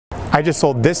I just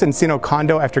sold this Encino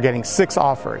condo after getting 6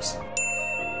 offers.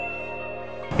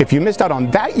 If you missed out on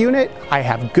that unit, I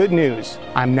have good news.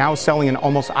 I'm now selling an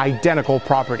almost identical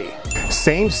property.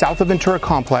 Same South of Ventura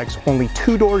complex, only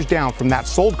 2 doors down from that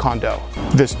sold condo.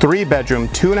 This 3-bedroom,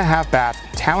 2.5 bath,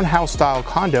 townhouse style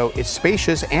condo is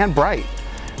spacious and bright.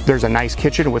 There's a nice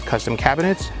kitchen with custom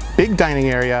cabinets, big dining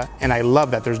area, and I love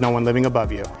that there's no one living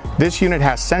above you. This unit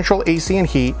has central AC and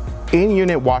heat,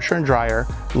 in-unit washer and dryer,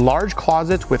 large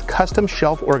closets with custom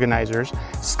shelf organizers,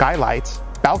 skylights,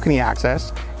 balcony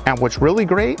access, and what's really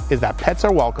great is that pets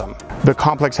are welcome. The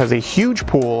complex has a huge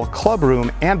pool,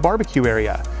 clubroom, and barbecue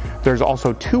area. There's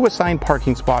also 2 assigned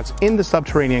parking spots in the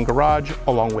subterranean garage,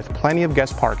 along with plenty of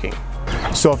guest parking.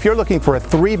 So if you're looking for a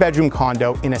 3-bedroom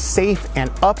condo in a safe and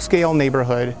upscale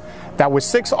neighborhood that with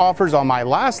 6 offers on my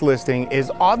last listing is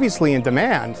obviously in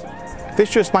demand, this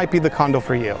just might be the condo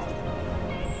for you.